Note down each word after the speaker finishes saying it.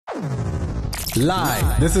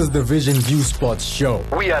Live. This is the Vision View Sports Show.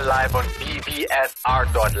 We are live on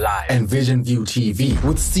BBSR.live and Vision View TV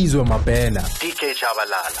with Sizwe Mabena, DK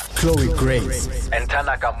Chabalala, Chloe Grace, and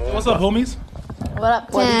Tanaka Moon. What's up, homies? What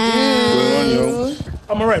up, Tim?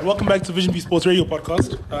 I'm alright. Welcome back to Vision View Sports Radio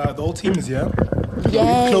Podcast. The whole team is here.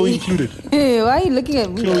 Yay. Chloe included. Hey, why are you looking at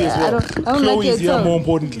me? Chloe as well. I don't Chloe like is here, more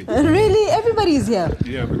importantly. Really? Everybody's here.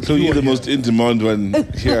 Yeah, but So you're the most in demand one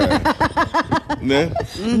here. No?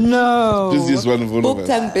 No. This is one of all of Booked us.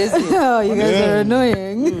 and busy. Oh, you guys are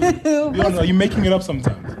annoying. be honest, are you making it up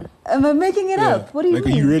sometimes? Am I making it up? What do you like,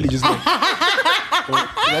 mean? Are you really just like... I'm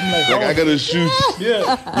like, Like, I gotta shoot.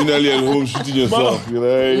 yeah. You're nearly at home shooting yourself. You know what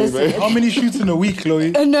I mean? Listen. How many shoots in a week,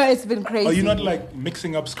 Chloe? No, it's been crazy. Are you not like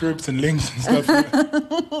mixing up scripts and links and stuff?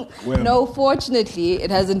 Well, No, fortunately, it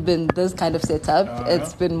hasn't been this kind of setup.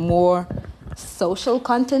 It's been more social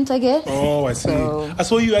content, I guess. Oh, I see. So- I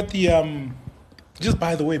saw you at the... Just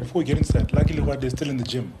by the way, before we get into that, luckily they're still in the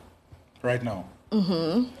gym right now.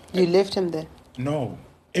 You left him there. No.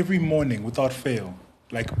 Every morning, without fail,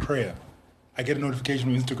 like prayer, I get a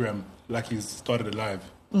notification on Instagram like he's started a live.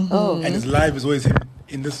 Oh. And his live is always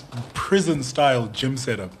in this prison-style gym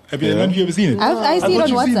setup. Have you, none of you ever seen it? I see it thought on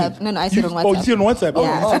you've seen WhatsApp. it. No, I see it on WhatsApp. Oh, you see it on WhatsApp?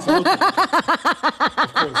 Yeah. Oh,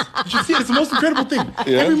 of course. You should see it. It's the most incredible thing.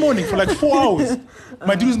 Yeah. Every morning for like 4 hours,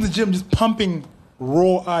 my dude's in the gym just pumping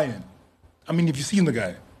raw iron. I mean, if you've seen the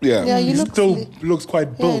guy, Yeah. Yeah, he you look still looks quite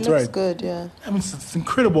Yeah, built, it looks right? good, yeah. I mean, it's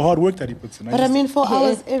incredible hard work that he puts in. But I mean, 4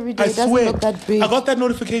 hours every day, I it doesn't swear, look that big. I got that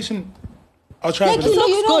notification. I'll try Like, it. he looks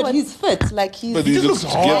you know good. what? He's fit. Like, he's... But he just looks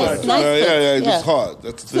looks together. hard. Nice Yeah, fit. it's Yeah. hard.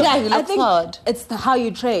 That's the thing. Yeah, he I looks think hard. it's how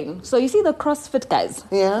you train. So you see the CrossFit guys.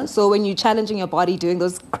 Yeah. So when you're challenging your body, doing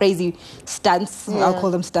those crazy stunts, I'll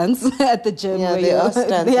call them stunts at the gym. Yeah, where they you- are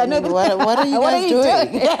stunts. Yeah, I mean, what are you guys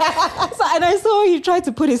doing? So, and I saw he tried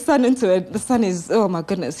to put his son into it. The son is, oh my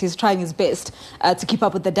goodness, he's trying his best to keep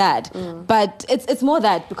up with the dad. But it's more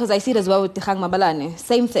that, because I see it as well with Tikhang Mabalane.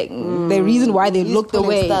 Same thing. The reason why they He's look the pulling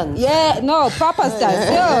way. stunts. Yeah, no, proper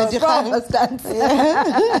stunts. Yeah, Tikhang. proper stunts.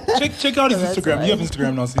 Check out his Instagram. You have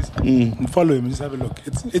Instagram now, sis. Follow him and just have a look.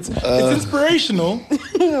 It's inspirational.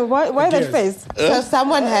 Why that Yes. face? So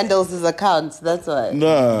someone handles his accounts, that's why.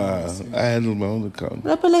 Nah, I handle my own account.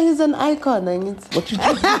 Rapala, he's an icon. And it's... What you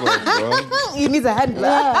talking about, bro? He needs a handler.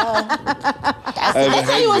 That's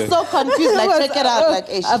why he was so confused. Like, check it out. Like,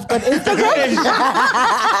 ish. I've got Instagram.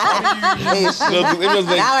 Ish. No, 'cause it was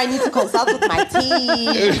like, Now I need to consult with my team.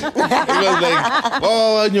 it was like,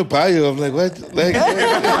 oh, on your bio. I'm like, what? Like,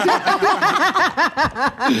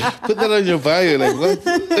 put that on your bio. Like, what?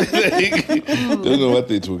 Like, don't know what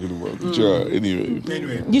they're talking about. Sure. Anyway.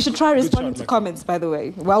 Anyway, You should try responding shot, to like- comments, by the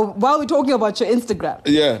way, while we're talking about your Instagram.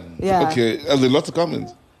 Yeah. Yeah. Okay. Are there lots of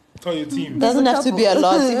comments? tell your team. Doesn't have to be a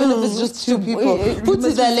lot, even if it's just two people. It Put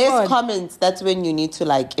must there be less fun. comments, that's when you need to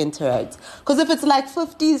like interact. Because if it's like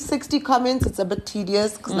 50, 60 comments, it's a bit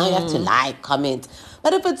tedious because now you have to like, comment.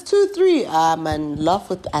 But if it's 2, 3, man, laugh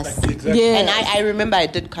with us. Exactly. Yeah. And I remember I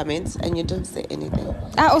did comments and you didn't say anything.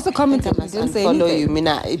 I also commented. I You didn't must say unfollow anything. you,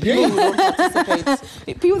 Mina. People who don't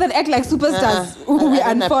participate. People that act like superstars, who we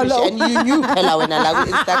I don't unfollow. appreciate- And you knew Pella when I love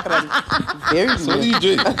Instagram. Very So what are new. you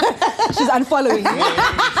doing? She's unfollowing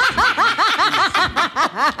you.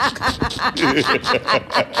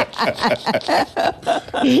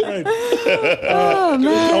 Right.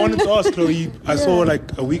 I wanted to ask Chloe. I saw like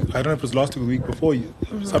a week. I don't know if it was last week or the week before.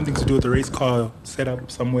 Something to do with the race car setup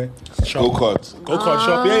somewhere. Go kart. Go kart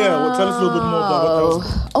shop. Yeah. Well, tell us a little bit more about what that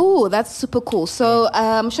was. Oh, that's super cool. So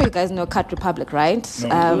I'm sure you guys know Cut Republic, right?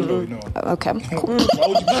 No, no. Okay, cool. Why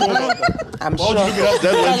would you be sure about that? I'm Why would sure. you look at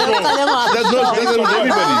us? That's with everybody.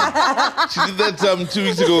 She did that 2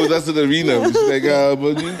 weeks ago. That's an arena. She's like,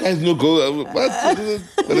 but you guys no go. What?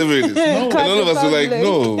 Whatever it is. And all of us were like,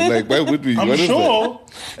 no. Like, why would we? I'm What is that? sure.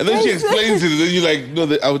 And then she explains it, and then you're like,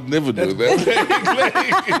 no, I would never do that.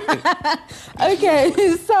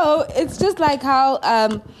 Okay, so it's just like how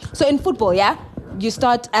so in football, yeah, you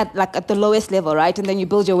start at the lowest level, right, and then you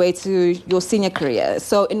build your way to your senior career.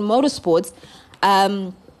 So in motorsports,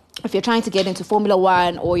 if you're trying to get into Formula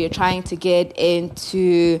One or you're trying to get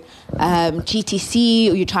into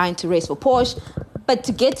GTC or you're trying to race for Porsche, but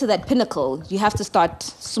to get to that pinnacle, you have to start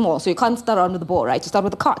small. So you can't start on with the ball, right? You start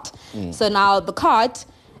with the kart. So now the kart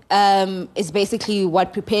is basically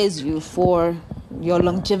what prepares you for your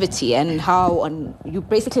longevity and how you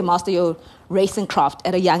basically master your racing craft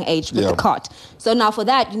at a young age with the kart. So now for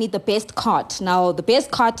that, you need the best kart. Now, the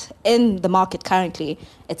best kart in the market currently,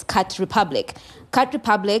 it's Cut Republic. Cut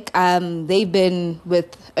Republic, they've been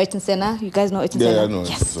with Ayrton Senna. You guys know Ayrton Senna? Yeah, I know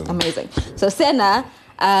Ayrton Yes, Senna. amazing. So Senna,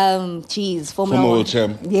 Formula Former One. world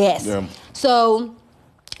champ. Yes. Yeah. So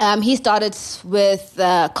He started with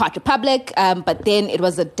Kart Republic, but then it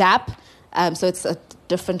was a DAP, so it's a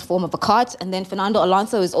different form of a kart. And then Fernando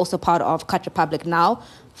Alonso is also part of Kart Republic now.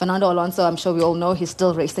 Fernando Alonso, I'm sure we all know, he's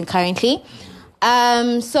still racing currently.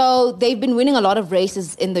 So they've been winning a lot of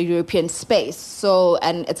races in the European space,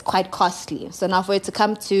 and it's quite costly. So now for it to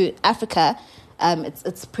come to Africa,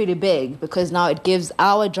 it's pretty big because now it gives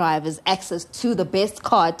our drivers access to the best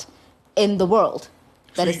kart in the world.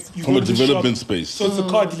 So From go a to the development shop. space. So it's a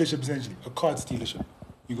car dealership essentially, a car dealership.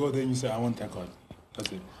 You go there and you say, I want that car.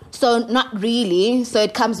 That's it. So not really. So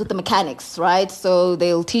it comes with the mechanics, right? So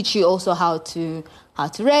they'll teach you also how to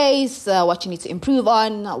race, what you need to improve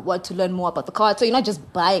on, what to learn more about the car. So you're not just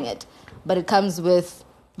buying it, but it comes with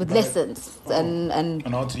lessons and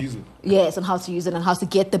how to use it. yes, and how to use it and how to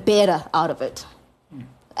get the better out of it.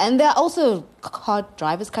 And there are also car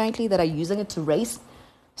drivers currently that are using it to race.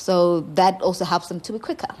 So that also helps them to be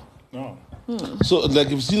quicker. No. So, like,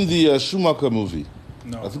 you've seen the Schumacher movie?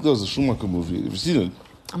 No. I think that was a Schumacher movie. Have you seen it?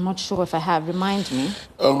 I'm not sure if I have. Remind me.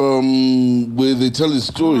 Where they tell his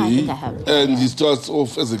story, I think I have. and he starts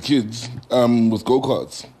off as a kid with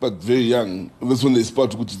go-karts, but very young. And that's when they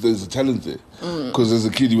spot there's a talent there. Because as a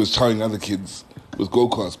kid, he was trying other kids with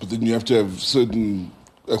go-karts, but then you have to have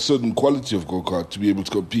a certain quality of go-kart to be able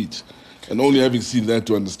to compete. And only having seen that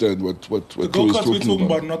to understand what The Chloe's go-karts we're talking talking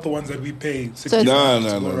about. about, not the ones that we pay 60 So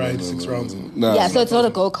it's- to go ride 6 rounds. Yeah, so it's not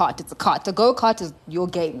a go-kart, it's a kart. The go-kart is your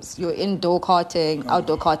games, your indoor karting,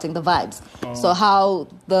 outdoor karting, the vibes. So how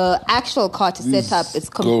the actual kart is set up is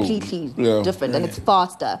completely different and it's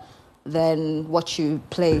faster than what you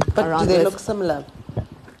play But around do they with. look similar?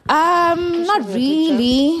 Not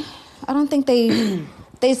really. I don't think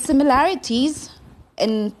there's similarities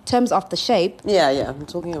in terms of the shape. Yeah, I'm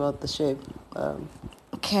talking about the shape.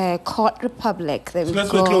 Okay, Kart Republic. There So we that's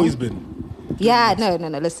go. where Chloe's been. Yeah, no,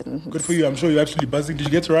 listen. Good for you. I'm sure you're actually buzzing. Did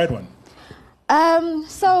you get to ride one?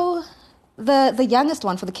 So the youngest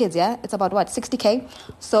one for the kids, yeah, it's about what, 60k.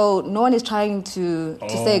 So no one is trying to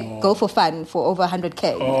say go for fun for over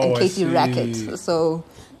 100k in I case you rack it. see. So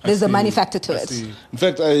there's a money factor to I it. see. In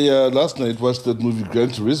fact, I last night watched that movie Gran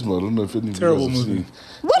Turismo. I don't know if any of you Terrible guys have seen movie. it.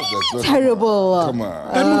 What do you mean terrible? Come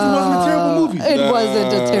on. That movie wasn't a terrible movie. It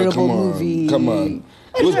wasn't a terrible come on, movie. Come on.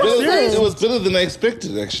 It was, better, serious? it was better than I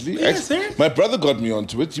expected, actually. Yeah, serious? My brother got me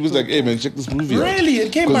onto it. He was like, "Hey, man, check this movie out." Really?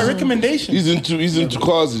 It came by 'Cause recommendation. He's into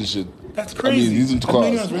cars and shit. That's crazy. I mean, he's into How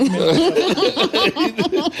many cars. hours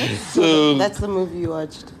recommendation? So That's the movie you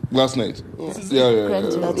watched. last night, yeah. That's Yeah, why that's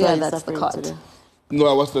it's the suffering kart. today. No,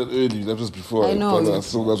 I watched that early. That was before. I know.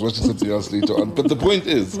 So I was watching something else later on. But the point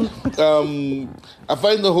is, I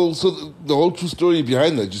find the whole true story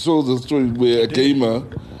behind that. You saw the story where a gamer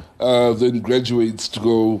then graduates to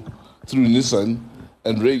go through Nissan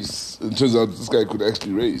and race. It turns out this guy could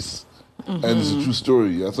actually race. And it's a true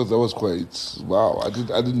story. I thought that was quite wow. I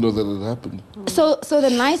didn't know that had happened. So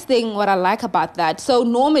the nice thing, what I like about that, so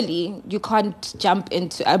normally you can't jump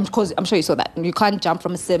into, because I'm sure you saw that, you can't jump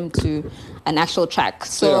from a sim to an actual track.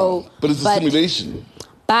 So, Yeah, but it's a simulation.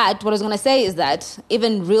 But what I was going to say is that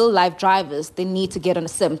even real life drivers, they need to get on a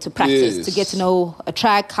sim to practice, Yes. to get to know a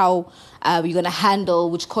track, how you're going to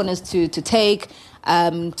handle, which corners to take,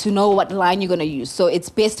 to know what line you're going to use. So it's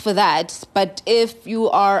best for that. But if you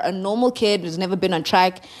are a normal kid who's never been on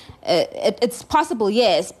track, it's possible,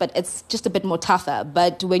 yes, but it's just a bit more tougher.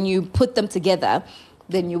 But when you put them together,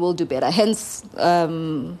 then you will do better. Hence,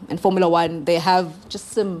 in Formula One, they have just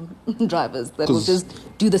sim drivers that will 'Cause- just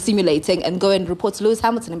do the simulating and go and report to Lewis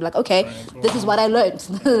Hamilton and be like, okay, this is what I learned.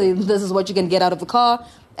 This is what you can get out of the car.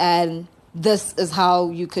 And this is how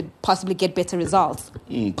you could possibly get better results.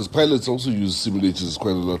 Because pilots also use simulators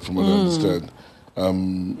quite a lot, from what I understand,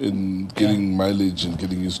 in getting mileage and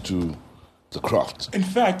getting used to the craft. In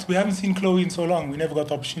fact, we haven't seen Chloe in so long. We never got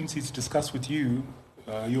the opportunity to discuss with you,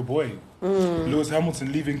 your boy, Lewis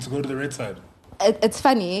Hamilton, leaving to go to the red side. It's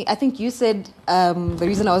funny. I think you said the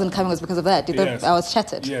reason I wasn't coming was because of that. You thought Yes. I was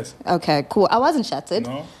shattered? Yes. Okay, cool. I wasn't shattered.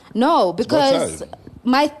 No? No, because time.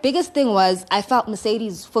 my biggest thing was I felt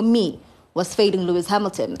Mercedes, for me, was fading Lewis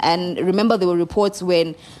Hamilton. And remember, there were reports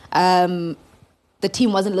when the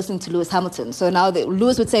team wasn't listening to Lewis Hamilton. So now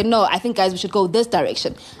Lewis would say, no, I think, guys, we should go this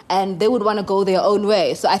direction. And they would want to go their own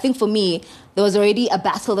way. So I think for me, there was already a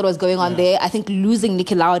battle that was going on there. I think losing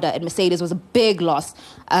Niki Lauda at Mercedes was a big loss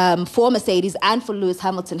for Mercedes and for Lewis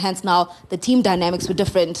Hamilton. Hence now the team dynamics were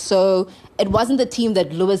different. So it wasn't the team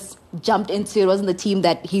that Lewis jumped into. It wasn't the team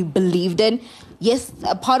that he believed in. Yes,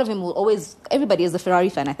 a part of him will always, everybody is a Ferrari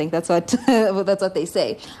fan, I think that's what that's what they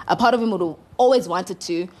say. A part of him would have always wanted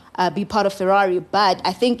to be part of Ferrari, but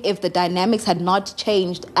I think if the dynamics had not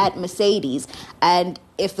changed at Mercedes and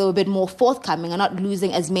if they were a bit more forthcoming and not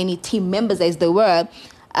losing as many team members as they were,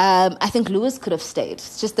 I think Lewis could have stayed.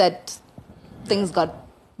 It's just that things got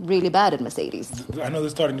really bad at Mercedes. I know they're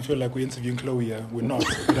starting to feel like we're interviewing Chloe here. We're not.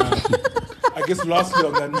 But, I guess lastly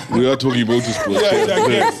on that... We are talking motorsport. Yeah,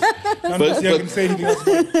 exactly. Yes. I can say anything else.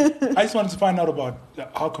 But I just wanted to find out about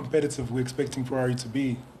how competitive we're expecting Ferrari to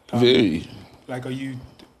be. Very. Like, are you...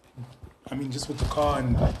 I mean, just with the car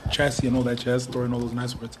and chassis and all that jazz, throwing all those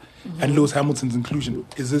nice words, and Lewis Hamilton's inclusion,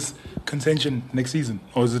 is this contention next season?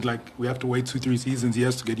 Or is it like we have to wait 2-3 seasons, he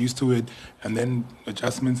has to get used to it, and then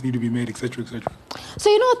adjustments need to be made, etc., etc.? So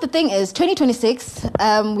you know what the thing is? 2026,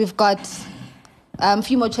 we've got a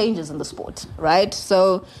few more changes in the sport, right?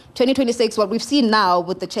 So 2026, what we've seen now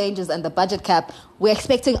with the changes and the budget cap, we're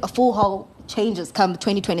expecting a full haul changes come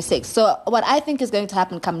 2026. So what I think is going to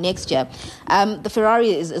happen come next year, the Ferrari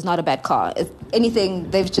is not a bad car. If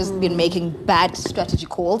anything, they've just been making bad strategy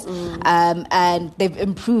calls, and they've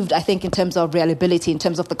improved, I think, in terms of reliability, in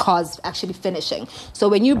terms of the cars actually finishing. So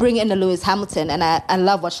when you bring in a Lewis Hamilton, and I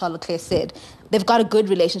love what Charles Leclerc said, they've got a good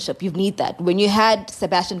relationship. You need that. When you had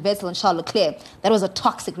Sebastian Vettel and Charles Leclerc, that was a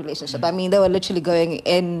toxic relationship. I mean, they were literally going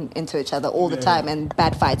into each other all the time and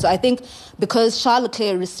bad fights. So I think because Charles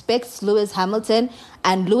Leclerc respects Lewis Hamilton,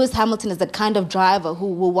 and Lewis Hamilton is that kind of driver who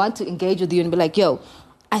will want to engage with you and be like, yo,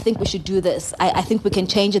 I think we should do this. I think we can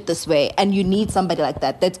change it this way. And you need somebody like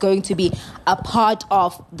that that's going to be a part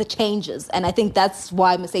of the changes. And I think that's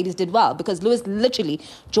why Mercedes did well, because Lewis literally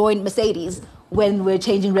joined Mercedes when we're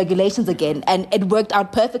changing regulations again, and it worked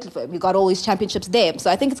out perfectly for him. He got all his championships there. So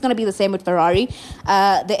I think it's going to be the same with Ferrari.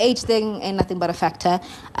 The age thing ain't nothing but a factor.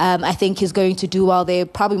 I think he's going to do well there.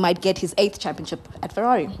 Probably might get his 8th championship at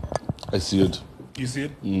Ferrari. I see it. You see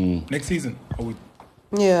it? Next season?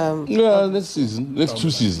 Yeah, next season. Next 2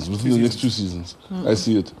 seasons. Within the next 2 seasons. I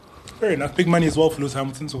see it. Fair enough. Big money as well for Lewis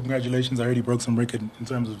Hamilton, so congratulations. I already broke some record in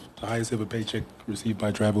terms of the highest ever paycheck received by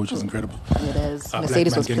a driver, which is incredible. It is.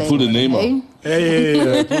 Mercedes was playing. Put the name on.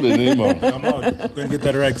 Yeah. Put the name on. I'm out. Going to get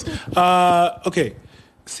that Rex. Okay.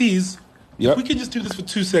 C's, if we can just do this for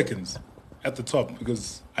 2 seconds at the top,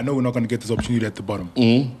 because I know we're not going to get this opportunity at the bottom.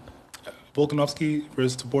 Volkanovski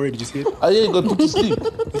versus Tabori, did you see it? Aye, got put to sleep.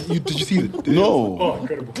 Did you see it? No. Oh,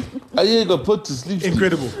 incredible. Aye, got put to sleep.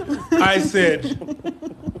 Incredible. I said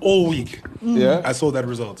all week I saw that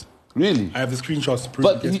result. Really? I have the screenshots to prove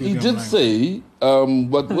But it. he did say,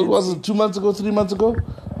 what was it, 2 months ago, 3 months ago?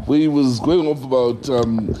 Where he was going off about,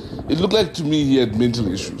 it looked like to me he had mental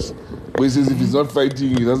issues. Where he says if he's not fighting,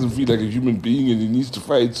 he doesn't feel like a human being and he needs to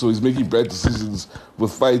fight, so he's making bad decisions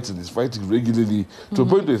with fights and he's fighting regularly to a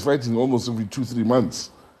point where he's fighting almost every 2-3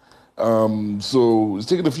 months. So he's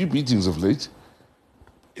taken a few beatings of late.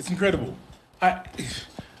 It's incredible.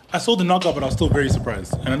 I saw the knockout, but I was still very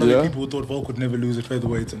surprised. And I know that people thought Volk would never lose at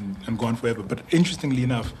featherweight and go on forever. But interestingly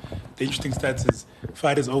enough, the interesting stats is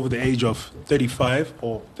fighters over the age of 35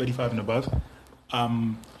 or 35 and above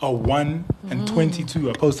are 1 and 22.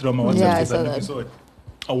 I posted on my WhatsApp because I don't know if you saw it.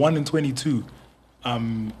 Are 1 and 22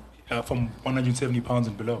 from 170 pounds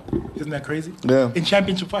and below. Isn't that crazy? Yeah. In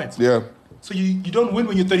championship fights. Yeah. So you don't win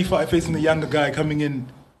when you're 35 facing the younger guy coming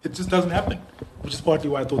in. It just doesn't happen, which is partly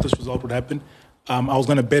why I thought this result would happen. I was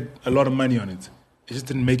going to bet a lot of money on it. It just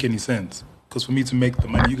didn't make any sense. Because for me to make the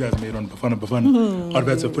money you guys made on Bafana, I'd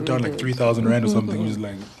better put down like 3,000 rand or something, which is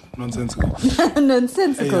like nonsensical.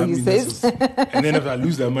 Nonsensical, you say. And then if I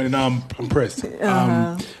lose that money, now I'm pressed.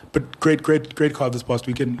 But great card this past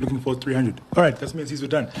weekend. Looking forward to 300. All right, that's me and C's, we're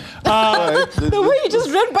done. The way you just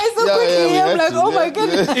ran by so quickly, I'm like, oh my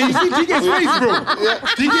goodness. Hey, you see DK's face, bro.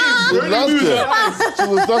 DK is burning with her eyes. She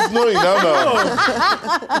will start snowing now.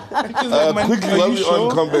 Quickly, while we're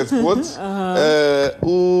on combat sports,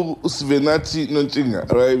 Svenati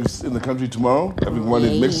Nonchinga arrives in the country tomorrow, having won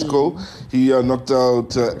in Mexico. He knocked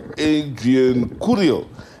out Adrian Curiel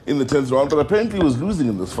in the 10th round, but apparently he was losing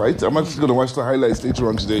in this fight. I'm actually going to watch the highlights later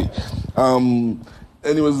on today. And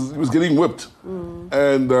he was getting whipped.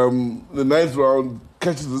 And the 9th round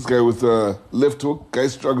catches this guy with a left hook. Guy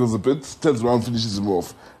struggles a bit. 10th round finishes him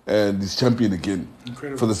off. And he's champion again.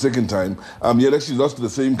 Incredible. For the second time. He had actually lost to the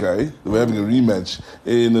same guy. They were having a rematch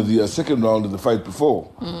in the second round of the fight before,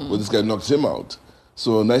 where this guy knocked him out.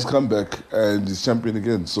 So nice comeback, and he's champion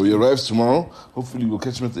again. So he arrives tomorrow. Hopefully we'll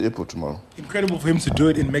catch him at the airport tomorrow. Incredible for him to do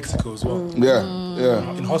it in Mexico as well. Yeah.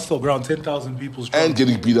 Yeah. in hostile ground, 10,000 people strong. And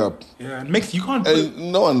getting beat up. Yeah, and you can't.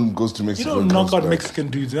 And no one goes to You Mexico. don't and knock comes out back. Mexican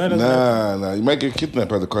dudes. That doesn't happen. Nah. You might get kidnapped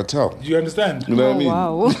by the cartel. Do you understand? You know what I mean?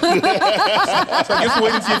 Wow. So I guess we'll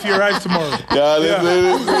wait and see if he arrives tomorrow. Yeah, You made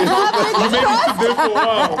me sit there for a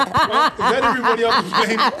while. Is that everybody else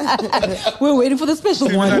playing? We're waiting for the special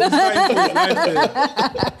one. In But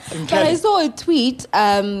I Cali. saw a tweet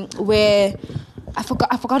where I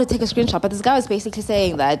forgot to take a screenshot, but this guy was basically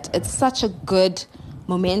saying that it's such a good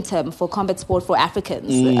momentum for combat sport for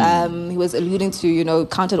Africans. He was alluding to,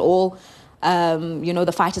 counted all,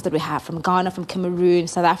 the fighters that we have from Ghana, from Cameroon,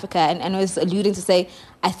 South Africa, and was alluding to say,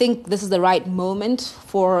 I think this is the right moment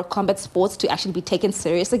for combat sports to actually be taken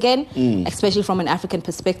serious again, especially from an African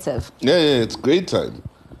perspective. Yeah, it's great time.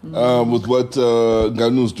 With what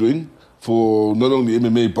Nganu's doing for not only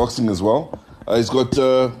MMA, boxing as well. He's got,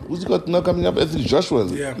 who's he got now coming up? Anthony Joshua.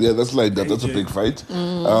 Yeah, that's like that. That's a big fight.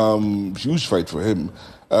 Huge fight for him.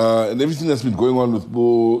 And everything that's been going on with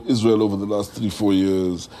Israel over the last 3-4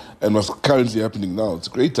 years and what's currently happening now. It's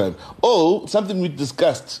a great time. Oh, something we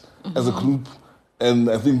discussed as a group, and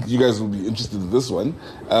I think you guys will be interested in this one.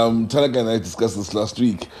 Tanaka and I discussed this last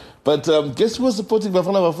week. But guess who was supporting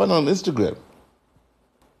Bafana Bafana on Instagram?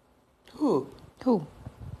 Who?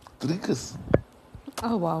 Driekus.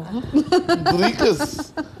 Oh, wow.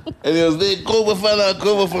 Driekus. And he was there, go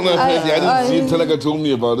Bafana. I didn't see it. Tanaka told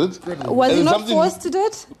me about it. Was And he not something- forced to do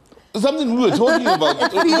it? Something we were talking about.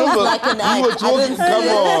 Remember, like an we act. were I talking. didn't Come see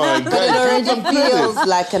it. on, It guys, give already some credit. feels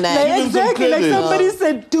like an act. Give him some credit.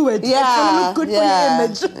 said, do it. Yeah, yeah.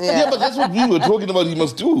 Yeah, but that's what we were talking about. He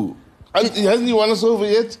must do. Hasn't he won us over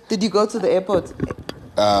yet? Did you go to the airport?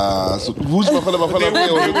 So who's Bafana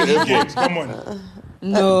player was at the airport? Come on.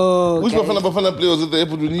 No. Which Bafana player was at the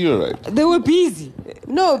airport when you arrived? They were busy.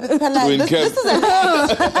 No, but Doing this is an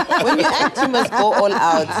act. When you act, you must go all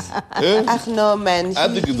out. Ach, no, man. I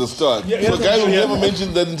think it's a start. Yeah, For a guy who yeah. never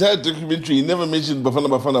mentioned that entire documentary, he never mentioned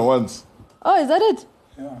Bafana once. Oh, is that it?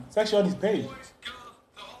 Yeah, it's actually on his page.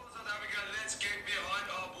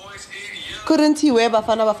 Couldn't he wear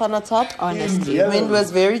Bafana top? Honestly. Yeah. Wind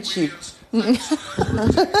was very cheap.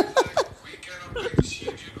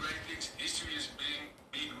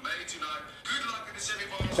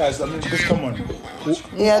 Guys, I mean, just come on.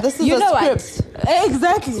 Yeah, this is You a know script. what?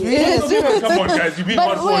 Exactly. It is. Come on, guys. You've been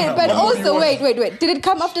hard But for wait, now. but Come on, also, you want- wait. Did it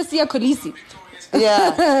come after Sia Kolisi?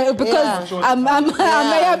 Yeah. Because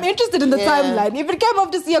Yeah. I'm interested in the Yeah. timeline. If it came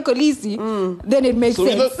after Sia Kolisi, then it makes So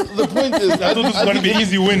you know, sense. the point is, I thought this was going to be an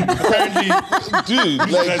easy win. Apparently,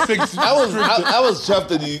 dude, like like, six- I was chuffed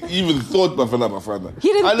that he even thought Bafana. He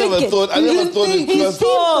didn't I never think it. thought. I He never didn't thought think it he was.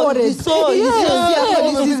 saw it. You saw it. You Yeah. saw Yeah, Sia this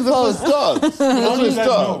Kolisi's is the first post. start. That's where it you guys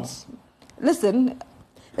starts. Listen,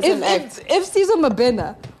 It's an act. if Caesar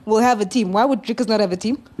Mabena will have a team, why would Driekus not have a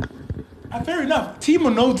team? Fair enough. Team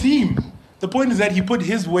or no team. The point is that he put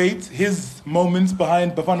his weight, his moments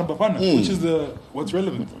behind Bafana, which is what's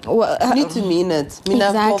relevant. Well, You need to mean it.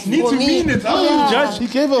 Exactly. Need to mean it. How do you judge? He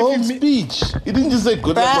gave a whole speech. He didn't just say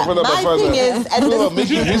good luck, Bafana. My thing is, It's all about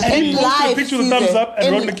making And history. he posted a picture with thumbs up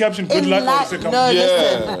and wrote the caption, good luck, or say, come No, on.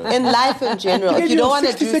 listen. In life in general, if Maybe you don't a want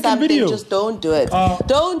to do 60-second something, video. just don't do it.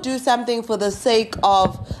 Don't do something for the sake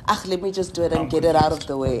of, let me just do it and get it out of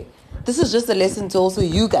the way. This is just a lesson to also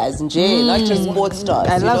you guys in jail, not just sports stars.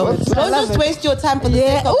 I you love know? it. I Don't love just it. waste your time for the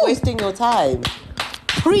Yeah. sake of Ooh. wasting your time.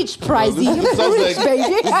 preach, Pricey. This sounds Preach, like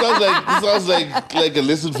baby. this sounds like a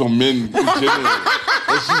lesson for men in general.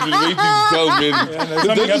 That she's been waiting to tell men.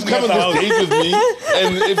 something Don't just come on happening at the this date with me, and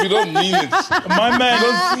if you don't mean it, My man. you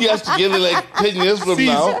don't see us together like 10 years from See,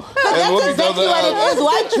 now. And what That's exactly what it is.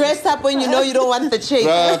 Why dress up when you know you don't want the chick?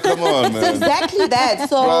 Come on, man. Exactly that.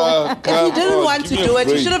 So Bruh, if he come didn't on, want give to me a do it,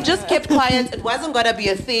 he break. should have just kept quiet. It wasn't gonna be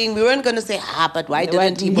a thing. We weren't gonna say, but why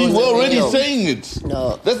didn't he? We post were a already video? saying it.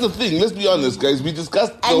 No. That's the thing. Let's be honest, guys. We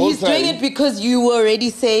discussed the And whole he's time. doing it because you were already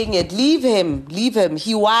saying it. Leave him. Leave him.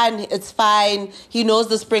 He won. It's fine. He knows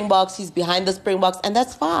the Springboks. He's behind the Springboks, and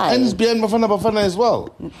that's fine. And it's behind Bafana as well.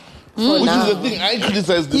 Which now. is the thing I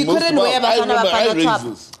criticized the He most couldn't about. wear I Bafana remember I top.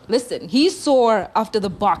 raised this. Listen, he saw after the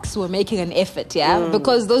box were making an effort, yeah?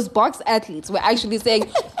 Because those box athletes were actually saying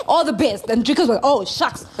all the best. And Driekus was like, oh,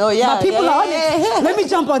 shucks. Oh, yeah, My people yeah, are on yeah, it. yeah. Let me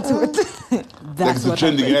jump onto it. That's the what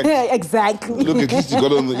trending happened. act. Exactly. Look, at least he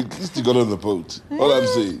got on the boat. All I'm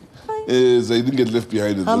saying is he didn't get left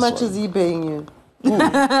behind in How this much one. is he paying you? No,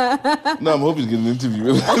 I'm hoping to get an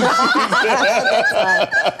interview.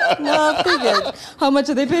 No, I figured. How much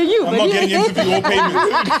are they paying you? I'm not buddy? getting interview or payment.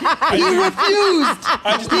 He refused.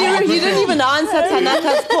 He didn't even answer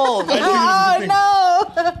Tanaka's call. Oh, no.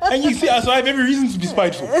 And you see, so I have every reason to be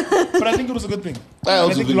spiteful. But I think it was a good thing. I also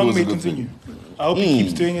And think it long was a may good continue. I hope he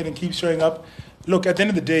keeps doing it and keeps showing up. look, at the end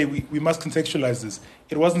of the day, we must contextualize this.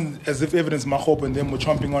 It wasn't as if Evidence Mahop and them were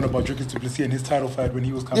chomping on about Dricus du Plessis and his title fight when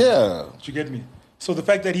he was coming. Yeah. Did you get me? So the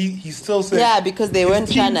fact that he still said... Yeah, because they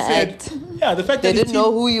weren't trying to act. Yeah, the fact They that didn't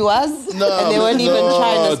know who he was, and they weren't even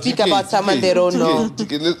trying to speak about someone they don't know.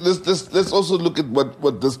 Let's also look at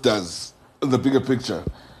what this does in the bigger picture.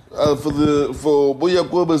 For Boya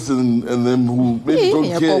Kobus and them who maybe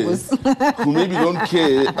don't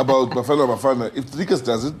care about Bafana. If Dricus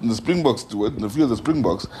does it and the Springboks do it, and a few of the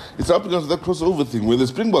Springboks, it's up against that crossover thing where the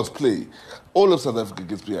Springboks play. All of South Africa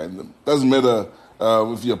gets behind them. Doesn't matter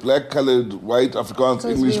if you're black, colored, white, Afrikaans,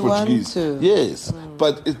 English, Portuguese. Yes,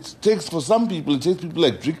 but it takes people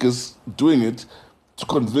like Dricus doing it to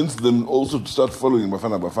convince them also to start following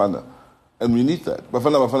Bafana. And we need that.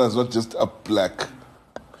 Bafana is not just a black.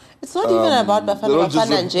 It's not even about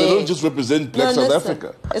Bafana and Jay. They don't just represent black South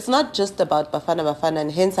Africa. It's not just about Bafana,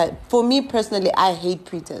 and hence, for me personally, I hate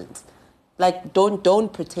pretense. Like,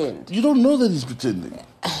 don't pretend. You don't know that he's pretending.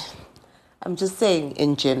 I'm just saying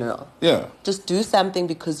in general. Yeah. Just do something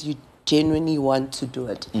because you genuinely want to do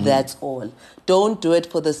it. That's all. Don't do it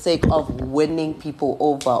for the sake of winning people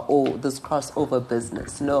over or this crossover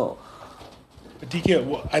business. No. But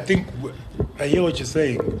DK, I think I hear what you're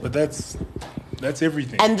saying, but that's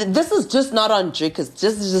everything. And this is just not on Dricus.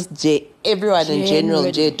 Just Jay. Everyone in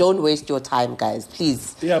general, Jay. Don't waste your time, guys.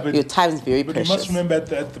 Please. Yeah, but your time is very precious. But you must remember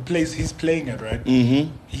at the place he's playing at, right?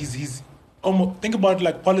 Mm-hmm. He's almost, think about it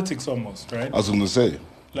like politics almost, right? I was going to say.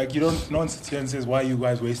 Like, no one sits here and says, why are you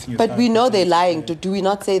guys wasting your time? But we know they're lying. Do we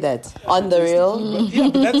not say that? On the real?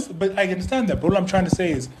 But I understand that. But what I'm trying to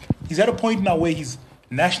say is, he's at a point now where he's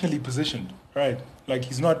nationally positioned, right? Like,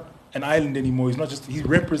 he's not an island anymore. He's not just, he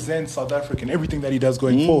represents South Africa and everything that he does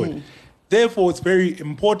going forward. Therefore, it's very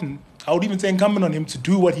important, I would even say incumbent on him to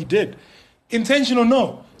do what he did. Intention or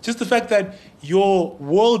no. Just the fact that your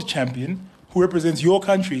world champion, who represents your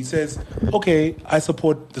country, says, okay, I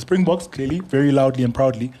support the Springboks, clearly, very loudly and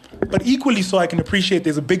proudly, but equally so I can appreciate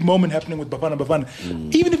there's a big moment happening with Bafana.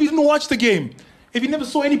 Even if you didn't watch the game, if he never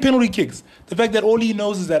saw any penalty kicks, the fact that all he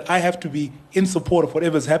knows is that I have to be in support of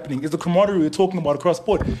whatever's happening is the camaraderie we're talking about across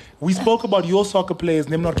sport. We spoke about your soccer players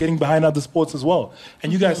and them not getting behind other sports as well.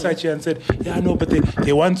 And you guys sat here and said, yeah, I know, but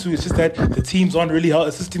they want to. It's just that the teams aren't really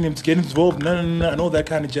assisting them to get involved, and all that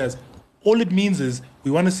kind of jazz. All it means is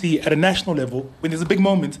we want to see at a national level, when there's a big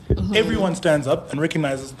moment, everyone stands up and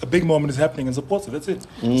recognizes a big moment is happening and supports it. That's it.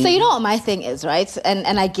 So you know what my thing is, right?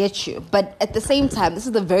 And I get you. But at the same time, this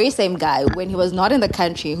is the very same guy when he was not in the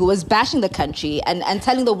country, who was bashing the country and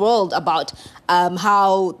telling the world about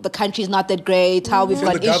how the country is not that great, how we've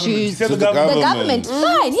got issues. The government.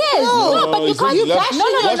 Fine, yes. No, but you can't bash. No,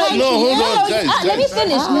 let me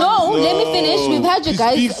finish. Let me finish. We've had you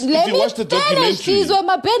guys. Let me finish.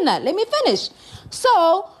 Let me finish.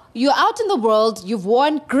 So, you're out in the world, you've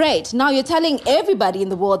won, great. Now you're telling everybody in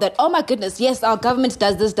the world that, oh my goodness, yes, our government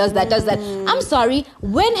does this, does that, does that. I'm sorry,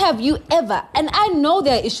 when have you ever, and I know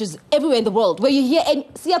there are issues everywhere in the world, where you hear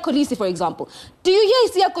Siya Kolisi, for example. Do you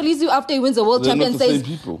hear Siya Kolisi after he wins the world champion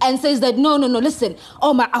and says that, no, listen,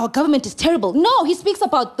 our government is terrible. No, he speaks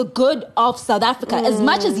about the good of South Africa. As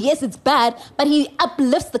much as, yes, it's bad, but he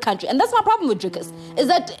uplifts the country. And that's my problem with Dricus, is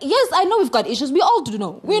that, yes, I know we've got issues. We all do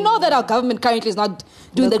know. We know that our government currently is not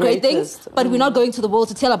doing the great things, but we're not going to the world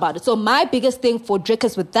to tell about it. So my biggest thing for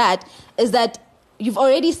Dricus with that is that you've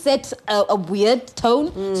already set a weird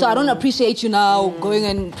tone, so I don't appreciate you now going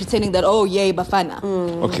and pretending that, oh, yay, Bafana.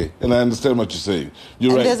 Okay, and I understand what you're saying.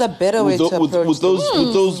 You're right. There's a better way to approach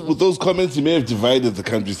with those comments, you may have divided the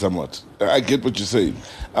country somewhat. I get what you're saying.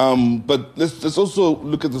 But let's also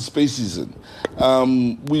look at the space season.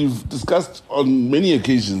 We've discussed on many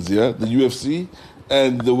occasions here, the UFC,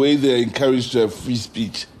 and the way they're encouraged to have free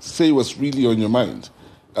speech. Say what's really on your mind.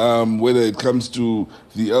 Whether it comes to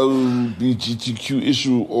the LGBTQ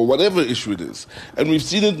issue or whatever issue it is. And we've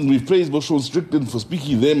seen it and we've praised Bosho Strickland for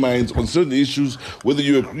speaking their minds on certain issues, whether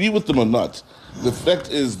you agree with them or not. The fact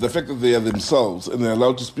that they are themselves and they're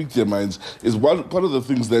allowed to speak their minds is part of the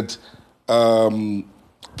things that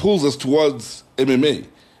pulls us towards MMA.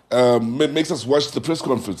 Makes us watch the press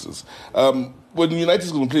conferences. When United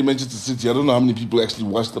is going to play Manchester City, I don't know how many people actually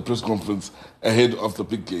watch the press conference ahead of the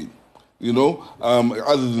big game. You know,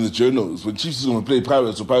 other than the journals. When Chiefs is going to play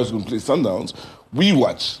Pirates or Pirates are going to play Sundowns, we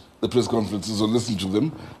watch the press conferences or listen to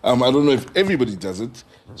them. I don't know if everybody does it.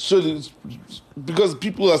 Surely it's because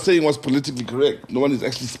people are saying what's politically correct. No one is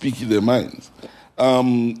actually speaking their minds.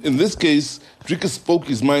 In this case, Dricus spoke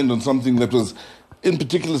his mind on something that was, in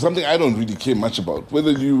particular, something I don't really care much about.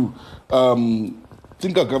 Whether you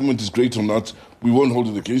think our government is great or not, we won't hold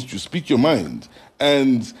it against you. Speak your mind.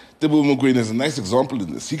 And Teboho Mokoena is a nice example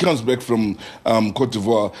in this. He comes back from Cote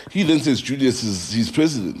d'Ivoire. He then says Julius is his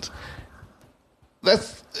president.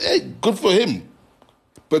 That's good for him.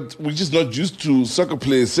 But we're just not used to soccer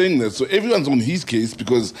players saying that. So everyone's on his case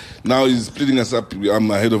because now he's splitting us up.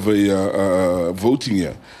 I'm ahead of a voting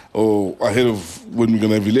year or ahead of when we're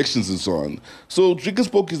going to have elections and so on. So Dricka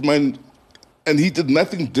spoke his mind and he did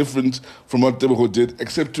nothing different from what Teboho did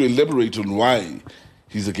except to elaborate on why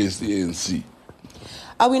he's against the ANC.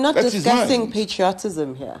 Are we not That's discussing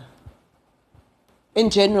patriotism here?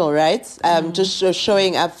 In general, right? Just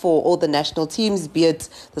showing up for all the national teams, be it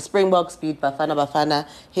the Springboks, be it Bafana Bafana.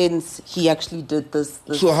 Hence, he actually did this.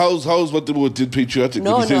 So how's what Teboho did patriotic?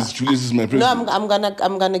 No, when he says Julius is my president. No, I'm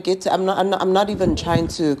gonna get to. I'm not even trying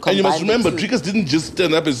to. And you must remember, the two. Dricka didn't just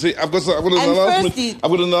stand up and say, "I've got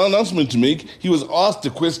an announcement to make." He was asked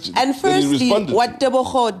a question, and firstly, he responded. What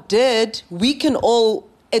Teboho did, we can all.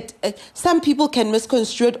 Some people can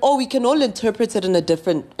misconstrue it, or we can all interpret it in a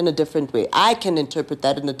different way. I can interpret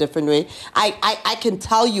that in a different way. I can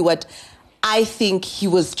tell you what I think he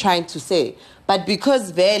was trying to say, but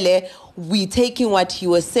because Vele, we taking what he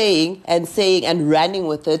was saying and running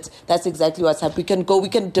with it. That's exactly what's happening. We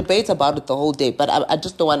can debate about it the whole day, but I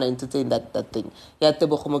just don't want to entertain that thing. Yeah,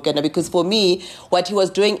 Teboho Mokoena, because for me, what he was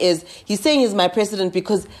doing is he's saying he's my president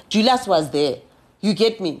because Julius was there. You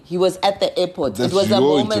get me? He was at the airport. That's it was a your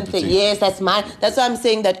moment thing. Yes, that's mine. That's why I'm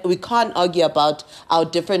saying that we can't argue about our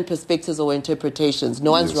different perspectives or interpretations.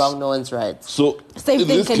 No one's wrong, no one's right. So Same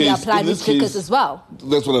thing can be applied with Dricka as well.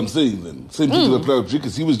 That's what I'm saying then. Same thing can apply with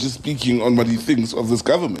Dricka. He was just speaking on what he thinks of this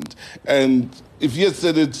government. And if he had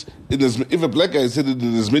said it, if a black guy said it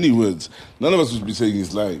in as many words, none of us would be saying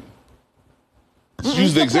he's lying.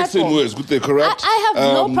 Use the exact same words, but they're corrupt. I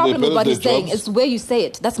have no problem with what he's saying. It's where you say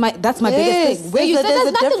it. That's my biggest thing. Where you say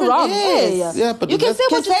there's nothing wrong. Yes. Yeah, but you can say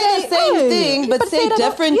what you say. The same thing, but say it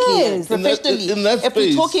differently, yes. professionally. In that if we're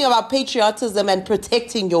space. talking about patriotism and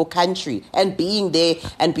protecting your country and being there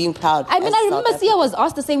and being proud. I mean, I remember Sia was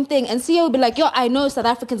asked the same thing, and Sia would be like, I know South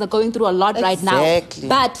Africans are going through a lot right now,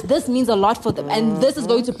 but this means a lot for them, and this is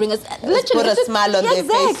going to bring us literally put a smile on their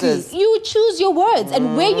faces. You choose your words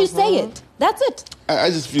and where you say it. That's it. I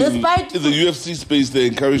just feel in the UFC space, they're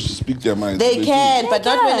encouraged to speak their minds. They can, but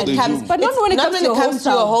not when it comes. But not when it comes to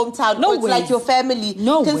your hometown. No, it's like your family.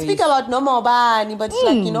 No, you can speak about no more bani, but it's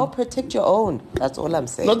like, protect your own. That's all I'm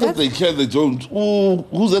saying. Not that they can, they don't.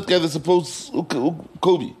 Who's that guy that's supposed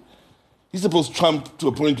Kobe? He's supposed to Trump to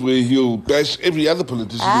a point where he'll bash every other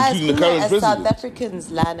politician, including the current president. South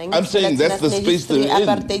Africans, I'm saying that's the space they're in.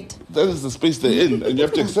 That is the space they're in, and you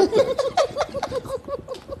have to accept that.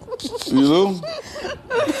 You know?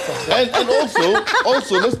 And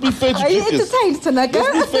also, let's be fair to Dricka. Are you entertained, Tanaka?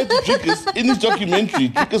 Let's be fair to Dricka. In his documentary,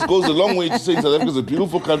 Dricka goes a long way to say South Africa is a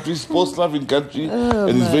beautiful country, sports-loving country,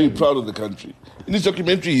 and he's very proud of the country. In his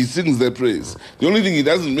documentary, he sings their praise. The only thing he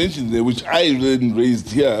doesn't mention there, which I then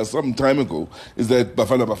raised here some time ago, is that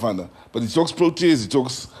Bafana. But he talks Proteas, he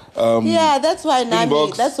talks... that's why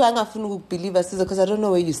Springboks. That's why I'm not going to believe us, because I don't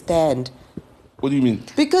know where you stand. What do you mean?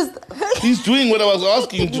 Because he's doing what I was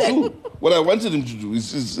asking him to do. What I wanted him to do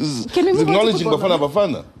is acknowledging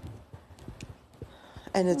Bafana.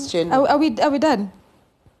 And it's genuine. Are we done?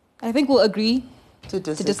 I think we'll agree to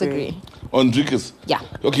disagree. On Dricka's? Yeah.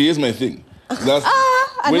 Okay, here's my thing.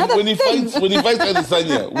 When he fights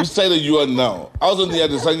Adesanya, which side are you on now? I was on the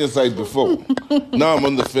Adesanya side before. Now I'm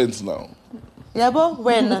on the fence now. Yabo,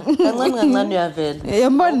 when? Now on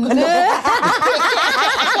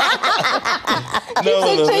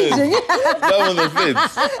the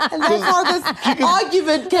fence. And that's how this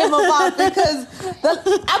argument came about, because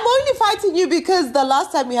I'm only fighting you because the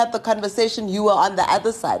last time we had the conversation, you were on the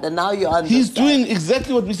other side, and now you're on He's this side. doing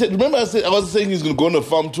exactly what we said. Remember I was saying he's going to go on a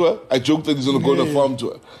farm tour? I joked that he's going to go on a farm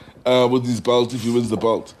tour with his belt if he wins the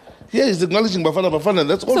belt. Yeah, he's acknowledging Bafana.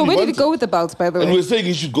 That's all. So where did he go with the belt, by the way? And we're saying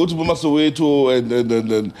he should go to Boma Soweto and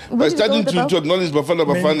by starting to acknowledge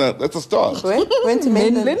Bafana, that's a start. Went to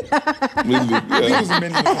Mainland. Mainland, yeah.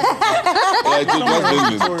 I think it was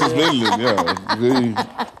Mainland. Yeah, it was Mainland, yeah.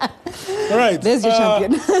 All right. There's your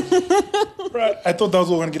champion. Right. I thought that was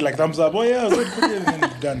all going to get like thumbs up. Oh yeah, good, and then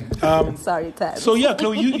done. Sorry, Tad. So yeah,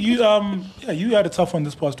 Chloe, you had a tough one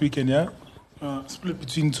this past weekend, yeah? Split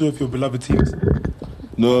between two of your beloved teams.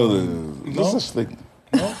 No such thing.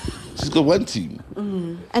 No? She's got one team.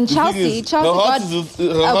 And Chelsea got her heart is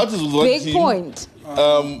with one big team. Point.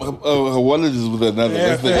 Her wallet is with another.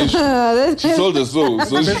 That's the issue. She sold her soul.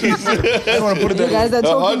 So she's, I don't want to put it You there. guys are her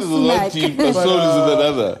heart talking is with one smack. team, her soul is with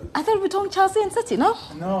another. I thought we were talking Chelsea and City, no?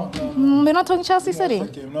 No. We're not talking Chelsea City.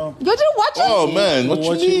 No. You didn't watch it? Oh man, what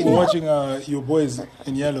you mean? We're watching your boys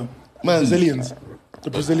in yellow. Man, Brazilians.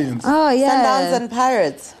 the Brazilians. Oh yeah. Sundowns and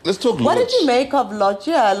Pirates. Let's talk What Lodge. did you make of Lodge?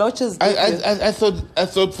 Yeah, Lodge is good. I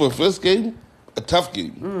thought for a first game, a tough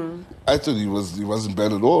game. I thought he wasn't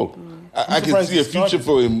bad at all. I can surprised see a he future started.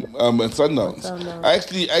 for him at Sundowns. I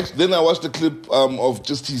actually then I watched a clip of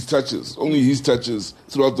just his touches, only his touches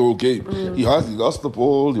throughout the whole game. He hardly lost the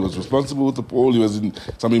ball. He was responsible with the ball. He was in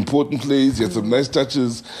some important plays. He had some nice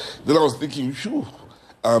touches. Then I was thinking, phew.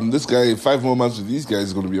 This guy, 5 more months with these guys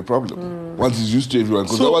is going to be a problem once he's used to everyone.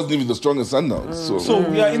 Because that wasn't even the strongest Sundowns. So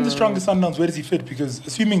we are in the strongest Sundowns. Where does he fit? Because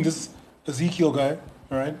assuming this Ezekiel guy,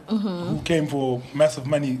 all right, who came for massive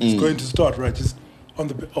money, is going to start, right? Just on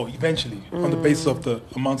the eventually on the basis of the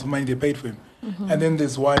amount of money they paid for him. And then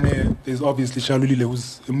there's Wane, there's obviously Shalulile,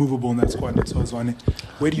 who's immovable in that squad. So is Wane.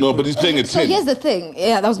 Where do you? No, put but he's playing at 10. So here's the thing.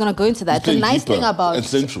 Yeah, I was going to go into that. He's The playing nice deeper thing and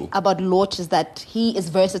central. about Lorch is that he is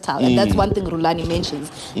versatile, and that's one thing Rulani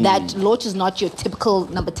mentions. That Lorch is not your typical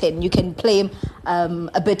number 10. You can play him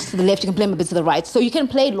a bit to the left, you can play him a bit to the right. So you can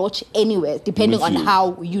play Lorch anywhere, depending on Midfield.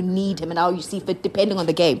 how you need him and how you see fit, depending on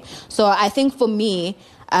the game. So I think for me,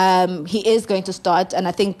 he is going to start, and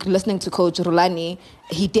I think listening to Coach Rulani,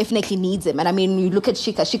 he definitely needs him. And I mean, you look at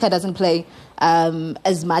Shika. Shika doesn't play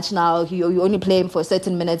as much now. You only play him for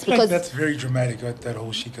certain minutes I feel because like that's very dramatic, that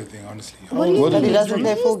whole Shika thing, honestly. What do you But he think? doesn't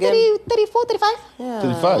play full He's game. 34, 35?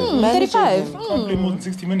 35. 35. Can't play more than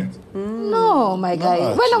 60 minutes. No, my guy.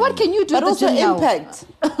 Well, what can you do But at the also gym now? impact.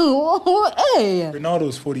 Hey. Ronaldo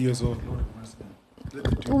is 40 years old. Lord have mercy. Let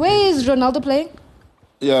him do- Where is Ronaldo playing?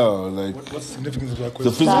 Yeah, like What's the significance of that the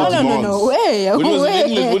question? physical demands. Way.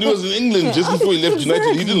 When he was in England, just before he left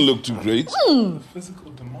United, he didn't look too great.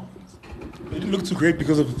 Physical demands. It didn't look too great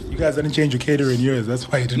because of you guys didn't change your catering years. That's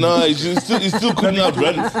why he didn't. No, he still couldn't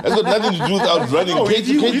outrun. That's got nothing to do with outrunning. No,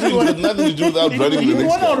 Catering has nothing to do with outrunning He the didn't next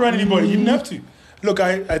want to guy. outrun anybody. He didn't have to. Look,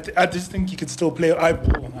 I just think he could still play. I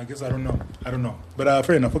guess I don't know. But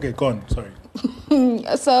fair enough. Okay, go on. Sorry.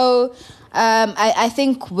 So I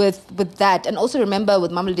think with that, and also remember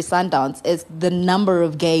with Mamelodi Sundowns is the number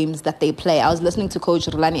of games that they play. I was listening to Coach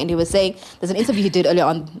Rulani, and he was saying, there's an interview he did earlier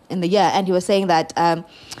on in the year, and he was saying that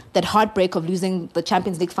that heartbreak of losing the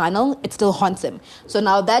Champions League final, it still haunts him. So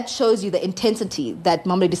now that shows you the intensity that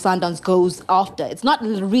Mamelodi Sundowns goes after. It's not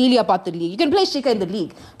really about the league. You can play Shika in the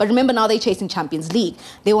league, but remember now they're chasing Champions League.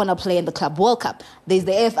 They want to play in the Club World Cup. There's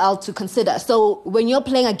the AFL to consider. So when you're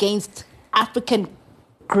playing against African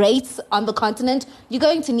greats on the continent, you're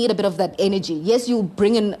going to need a bit of that energy. Yes, you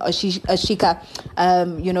bring in a Shika,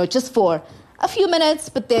 just for a few minutes,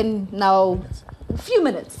 but then now a few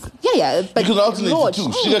minutes. Yeah. But You can alternate Lorch, the two.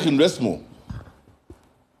 Shika can rest more.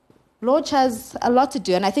 Lorch has a lot to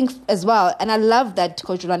do, and I think as well, and I love that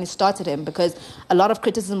Coach Rulani started him because a lot of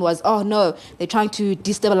criticism was, oh no, they're trying to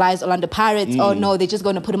destabilize Orlando Pirates, oh no, they're just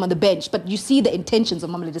going to put him on the bench. But you see the intentions of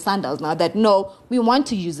Mamelodi Sundowns now that no, we want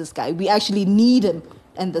to use this guy. We actually need him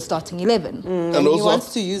in the starting 11. And He also,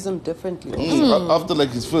 wants to use them differently. after like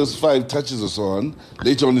his first 5 touches or so on,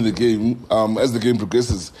 later on in the game, as the game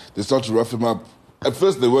progresses, they start to rough him up. At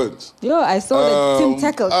first, they weren't. Yo, I saw the team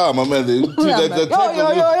tackle. My man, that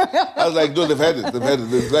tackle. Yo. I was like, no, they've had it.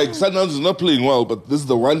 It's like Sundowns is not playing well, but this is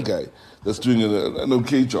the one guy that's doing an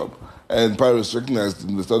okay job. And Pirates recognized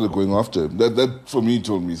him. They started going after him. That for me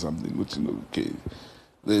told me something. Which okay,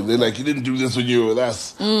 they're like, you didn't do this when you were with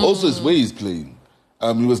us. Also, his way he's playing.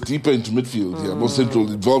 He was deeper into midfield here, more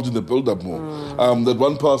central, involved in the build-up more. That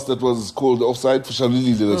one pass that was called offside for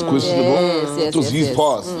Shalili that's questionable. Yes, it was his yes.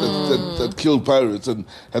 pass that killed Pirates. And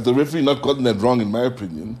had the referee not gotten that wrong, in my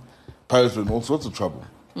opinion, Pirates were in all sorts of trouble.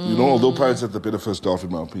 Although Pirates had the better first half, in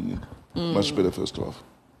my opinion. Much better first half.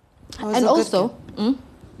 And also,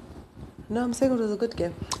 No, I'm saying it was a good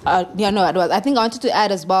game. it was. I think I wanted to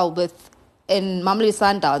add as well with in Mamelodi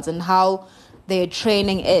Sundowns and how their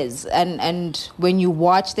training is, and when you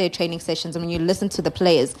watch their training sessions and when you listen to the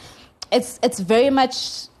players, it's very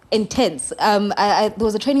much intense. There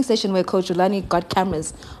was a training session where Coach Rulani got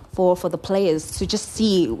cameras for the players to just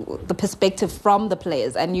see the perspective from the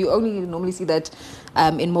players, and you only normally see that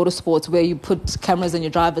in motorsports where you put cameras on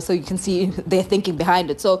your driver so you can see their thinking behind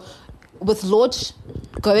it. So with Lorch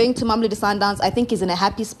going to Mamelodi Sundowns, I think he's in a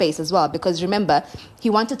happy space as well, because remember, he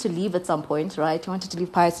wanted to leave at some point, right? He wanted to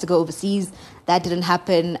leave Pirates to go overseas. That didn't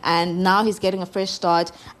happen, and now he's getting a fresh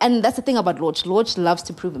start. And that's the thing about Lorch. Lorch loves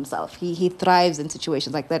to prove himself. He thrives in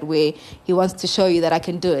situations like that where he wants to show you that I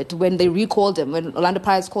can do it. When they recalled him, when Orlando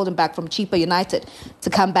Pirates called him back from Cheaper United to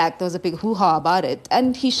come back, there was a big hoo-ha about it,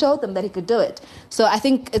 and he showed them that he could do it. So I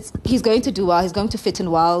think he's going to do well. He's going to fit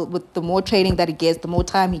in well with the more training that he gets, the more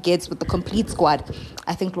time he gets with the complete squad.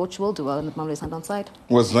 I think Lorch will do well on the Mamelodi Sundowns side.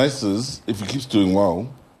 What's nice is, if he keeps doing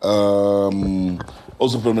well,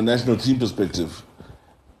 also from a national team perspective,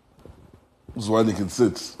 Zwane can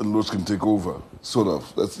sit and Loach can take over, sort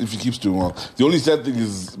of. That's if he keeps doing well. The only sad thing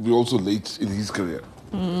is we're also late in his career.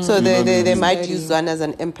 So they might use one as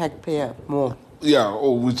an impact player more. Yeah,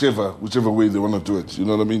 or whichever way they want to do it. You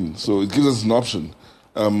know what I mean? So it gives us an option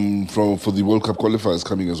for the World Cup qualifiers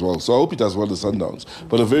coming as well. So I hope he does well the Sundowns.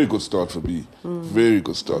 But a very good start for B. Very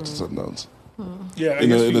good start to Sundowns. Yeah,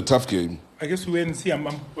 In a tough game. I guess we wait and see.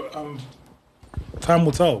 Time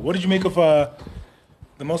will tell. What did you make of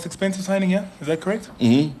the most expensive signing here? Is that correct?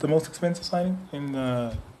 Mm-hmm. The most expensive signing in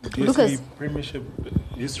Lucas. PSV Premiership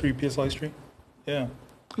history, PSL history? Yeah.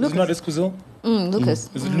 Lucas. Is it not Esquizil? Lucas.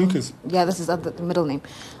 Is it Lucas? Yeah, this is the middle name.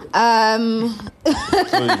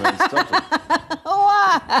 Sorry, man, stop it.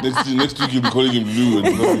 Next week you'll be calling him Lou. And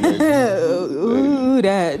Ooh,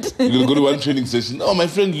 Dad. you're going to go to one training session. Oh, my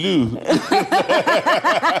friend Lou.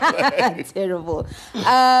 Terrible.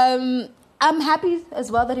 I'm happy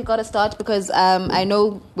as well that he got a start because I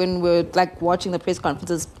know when we're like watching the press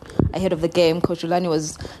conferences ahead of the game, Coach Rulani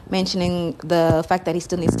was mentioning the fact that he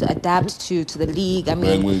still needs to adapt to the league. I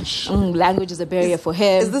mean, language is a barrier for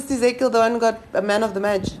him. Is this Ezekiel the one who got a man of the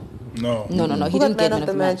match? No. No. Who He got didn't get man of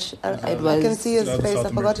the match? I can see his South face. I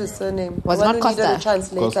forgot America. his surname. Was The one not who needed Costa. a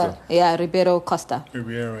translator. Costa. Yeah, Ribeiro Costa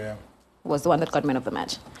Ribeiro, yeah. was the one that got man of the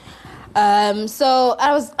match. So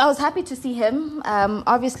I was happy to see him.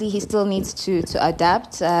 Obviously, he still needs to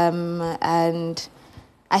adapt, and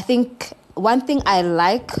I think one thing I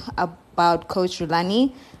like about Coach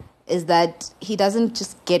Rulani is that he doesn't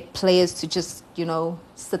just get players to just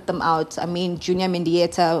sit them out. I mean, Junior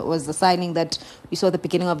Mendieta was the signing that we saw at the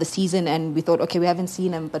beginning of the season, and we thought, okay, we haven't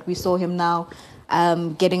seen him, but we saw him now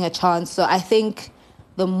getting a chance. So I think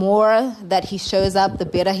the more that he shows up, the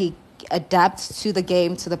better he adapts to the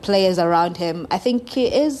game, to the players around him. I think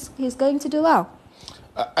he's going to do well.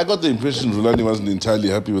 I got the impression Rulani wasn't entirely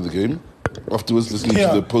happy with the game. Afterwards, listening to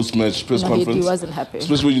the post-match press conference. He wasn't happy.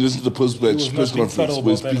 Especially when you listen to the post-match press conference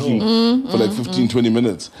where he's speaking for like 15, 20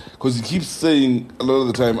 minutes. Because he keeps saying a lot of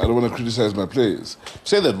the time, I don't want to criticize my players.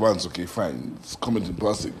 Say that once, okay, fine. It's comment in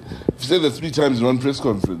passing. If you say that 3 times in one press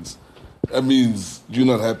conference, that means you're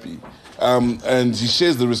not happy. And he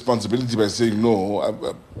shares the responsibility by saying,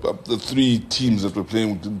 no, the 3 teams that were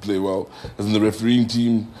playing didn't play well. As in the refereeing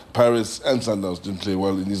team, Paris and Sundowns didn't play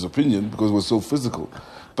well in his opinion because it was so physical.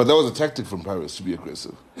 But that was a tactic from Paris to be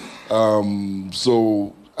aggressive.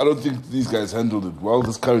 So I don't think these guys handled it well,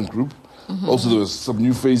 this current group. Also, there was some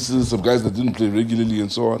new faces, some guys that didn't play regularly and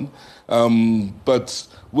so on. But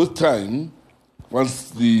with time,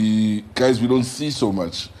 once the guys we don't see so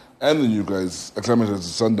much and the new guys acclimated to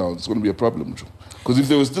Sundowns, it's going to be a problem. Because if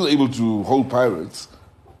they were still able to hold Pirates,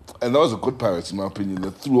 and that was a good Pirates in my opinion,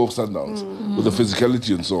 that threw off Sundowns with the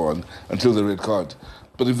physicality and so on until the red card.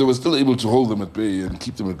 But if they were still able to hold them at bay and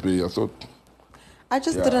keep them at bay, I thought... I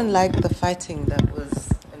just didn't like the fighting that was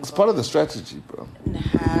involved. It's part of the strategy, bro.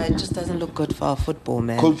 Nah, it just doesn't look good for our football,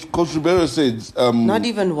 man. Coach Ribeiro said... Not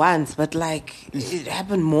even once, but like, it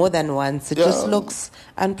happened more than once. It just looks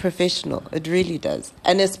unprofessional. It really does.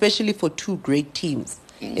 And especially for 2 great teams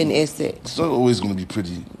in SA. It's not always going to be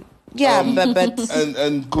pretty. Yeah, but...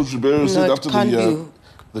 And Coach Ribeiro said it after can't be.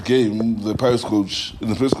 the game, the Pirates coach, in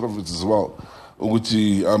the press conference as well, which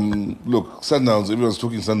look, Sundowns, everyone's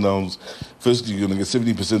talking Sundowns. Firstly, you're going to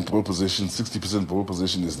get 70% ball possession, 60% ball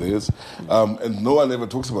possession is theirs. And no one ever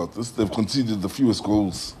talks about this. They've conceded the fewest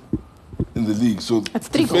goals in the league. So That's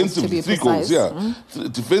 3 goals, to be 3 precise. goals, yeah.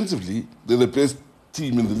 Defensively, they're the best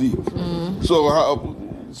team in the league.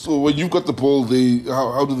 So when you've got the ball,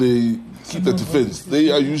 how do they keep that defense? They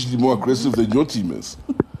are usually more aggressive than your team is.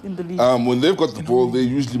 In the league. When they've got the ball, they're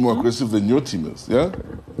usually more aggressive than your team is. Yeah?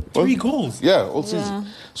 3 goals. Yeah, all season.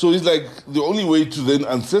 So it's like the only way to then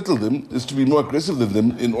unsettle them is to be more aggressive than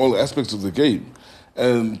them in all aspects of the game.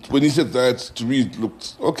 And when he said that, to me it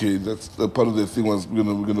looked okay. That's the part of the thing was we're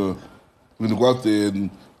gonna go out there and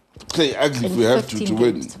play ugly if we have to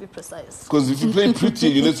win. To be precise. Because if you play pretty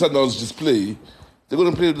and you let Sundowns just play, they're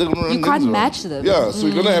gonna play. They're gonna run. You can't games around. match them. Yeah, so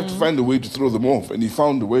you're gonna have to find a way to throw them off, and he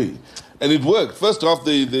found a way. And it worked. First off,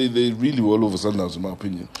 they really were all over Sundowns, in my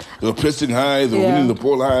opinion. They were pressing high, they were winning the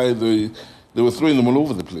ball high, they were throwing them all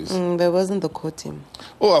over the place. There wasn't the core team.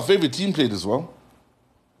 Oh, our favorite team played as well.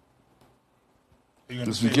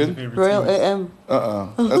 This weekend? Royal AM.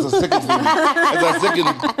 That's our second favorite.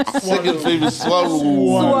 That's our second favorite. Swallows.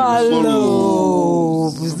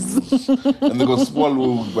 And they got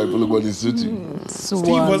swallowed by Polokwane City.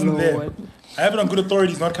 Steve wasn't there. I have it on good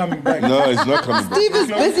authority. He's not coming back. No, he's not coming back. Steve is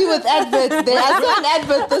busy with adverts. They I saw an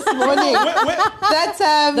advert this morning. That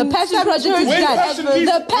The passion project is Where's done. Passion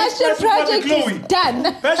Beast? The passion Where's project Chloe? is done.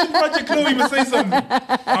 Passion Project Chloe must say something.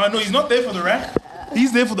 No, he's not there for the rap.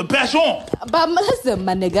 He's there for the passion. But listen,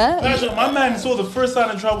 my nigga. Passion. My man saw the first sign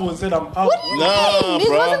of trouble and said, "I'm out." Nah, It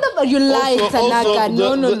bro. wasn't the you lied, Tanaka.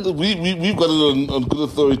 No. We've got it on good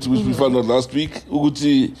authority, which we found out last week.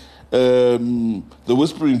 Uguti, the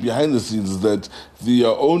whispering behind the scenes is that the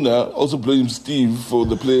owner also blames Steve for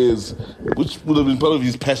the players, which would have been part of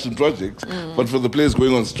his passion project, but for the players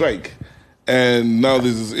going on strike. And now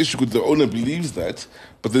there's this issue with the owner believes that,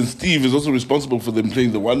 but then Steve is also responsible for them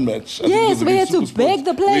playing the one match. Yes, we had to beg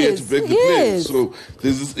the players. So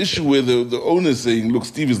there's this issue where the owner is saying, look,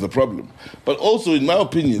 Steve is the problem. But also, in my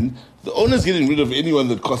opinion, the owner's getting rid of anyone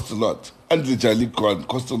that costs a lot. Andre Jalik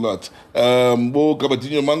cost a lot. Bo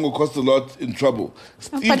Gabatinho Mango cost a lot in trouble.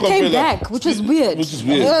 But came back, which is weird. The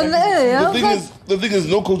thing is,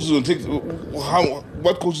 no coach is going to take.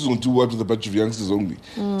 What coach is going to do what with a bunch of youngsters only?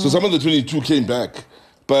 So some of the 22 came back,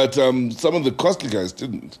 but some of the costly guys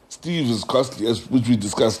didn't. Steve is costly, which we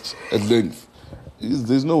discussed at length.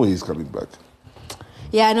 There's no way he's coming back.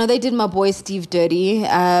 Yeah, I know they did my boy Steve dirty.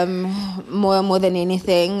 More than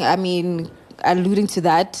anything, I mean, alluding to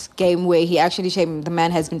that game where he actually the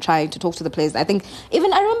man has been trying to talk to the players. I think I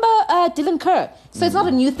remember Dylan Kerr. So it's not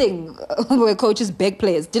a new thing where coaches beg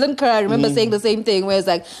players. Dylan Kerr, I remember saying the same thing where it's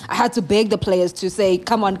like, I had to beg the players to say,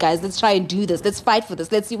 come on guys, let's try and do this. Let's fight for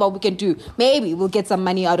this. Let's see what we can do. Maybe we'll get some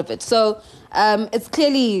money out of it. So it's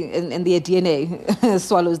clearly in their DNA,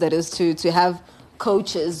 Swallows, that is, to have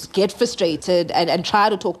coaches get frustrated and try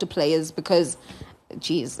to talk to players because,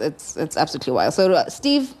 geez, it's absolutely wild. So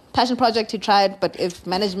Steve, passion project, he tried, but if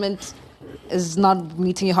management is not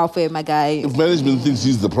meeting you halfway, my guy. If management thinks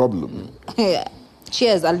he's the problem. Yeah.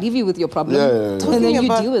 Cheers, I'll leave you with your problem. Yeah. And then you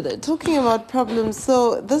deal with it. Talking about problems,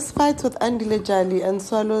 so this fight with Andile Jali and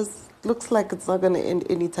Swallows looks like it's not going to end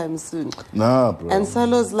anytime soon. Nah, bro. And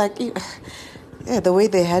Swallows, like, the way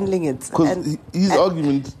they're handling it. Because his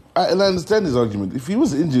argument, and I understand his argument, if he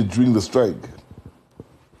was injured during the strike,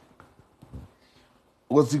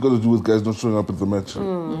 what's he got to do with guys not showing up at the match?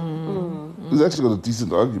 He's actually got a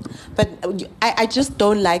decent argument. But I just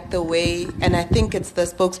don't like the way, and I think it's the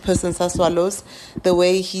spokesperson, Swallows, the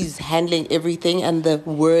way he's handling everything and the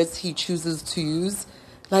words he chooses to use.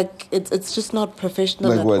 Like, it's just not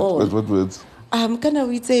professional at all. Like what words?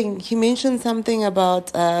 He mentioned something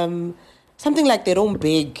about something like they don't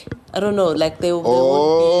beg. I don't know, like they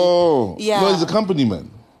won't be. Yeah. No, he's a company man.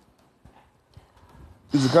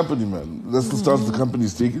 He's a company man. That's the stance the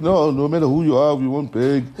company's taking. No matter who you are, we won't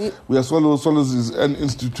beg. We are Swallows. Swallows is an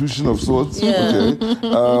institution of sorts. Yeah.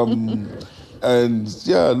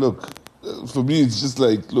 Okay. Look, for me, it's just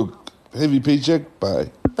like, look, heavy paycheck,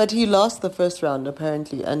 bye. But he lost the first round,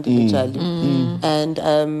 apparently, Andy Jali.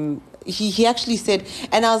 And he actually said,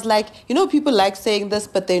 and I was like, people like saying this,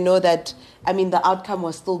 but they know that, the outcome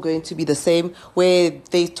was still going to be the same, where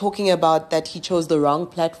they're talking about that he chose the wrong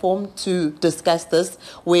platform to discuss this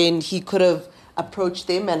when he could have approached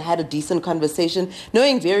them and had a decent conversation,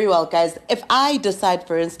 knowing very well, guys, if I decide,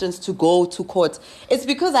 for instance, to go to court, it's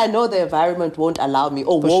because I know the environment won't allow me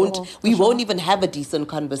or won't even have a decent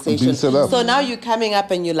conversation. So now you're coming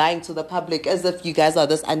up and you're lying to the public as if you guys are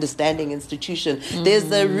this understanding institution. There's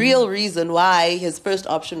a real reason why his first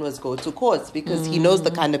option was go to courts, because he knows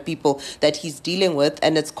the kind of people that he's dealing with,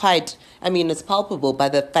 and it's quite, it's palpable by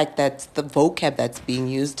the fact that the vocab that's being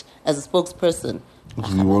used as a spokesperson.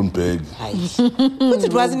 We won't beg. But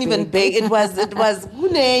it wasn't even big. It was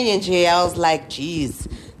I was like, geez,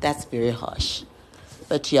 that's very harsh.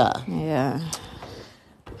 But yeah. Yeah.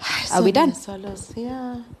 Are we done? Swallows.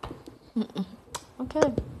 Yeah.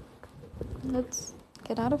 Okay. Let's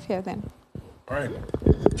get out of here then. All right.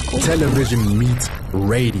 Television meets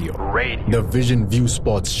radio. The Vision View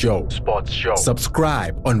Sports Show.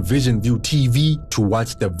 Subscribe on Vision View TV to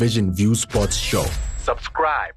watch the Vision View Sports Show. Subscribe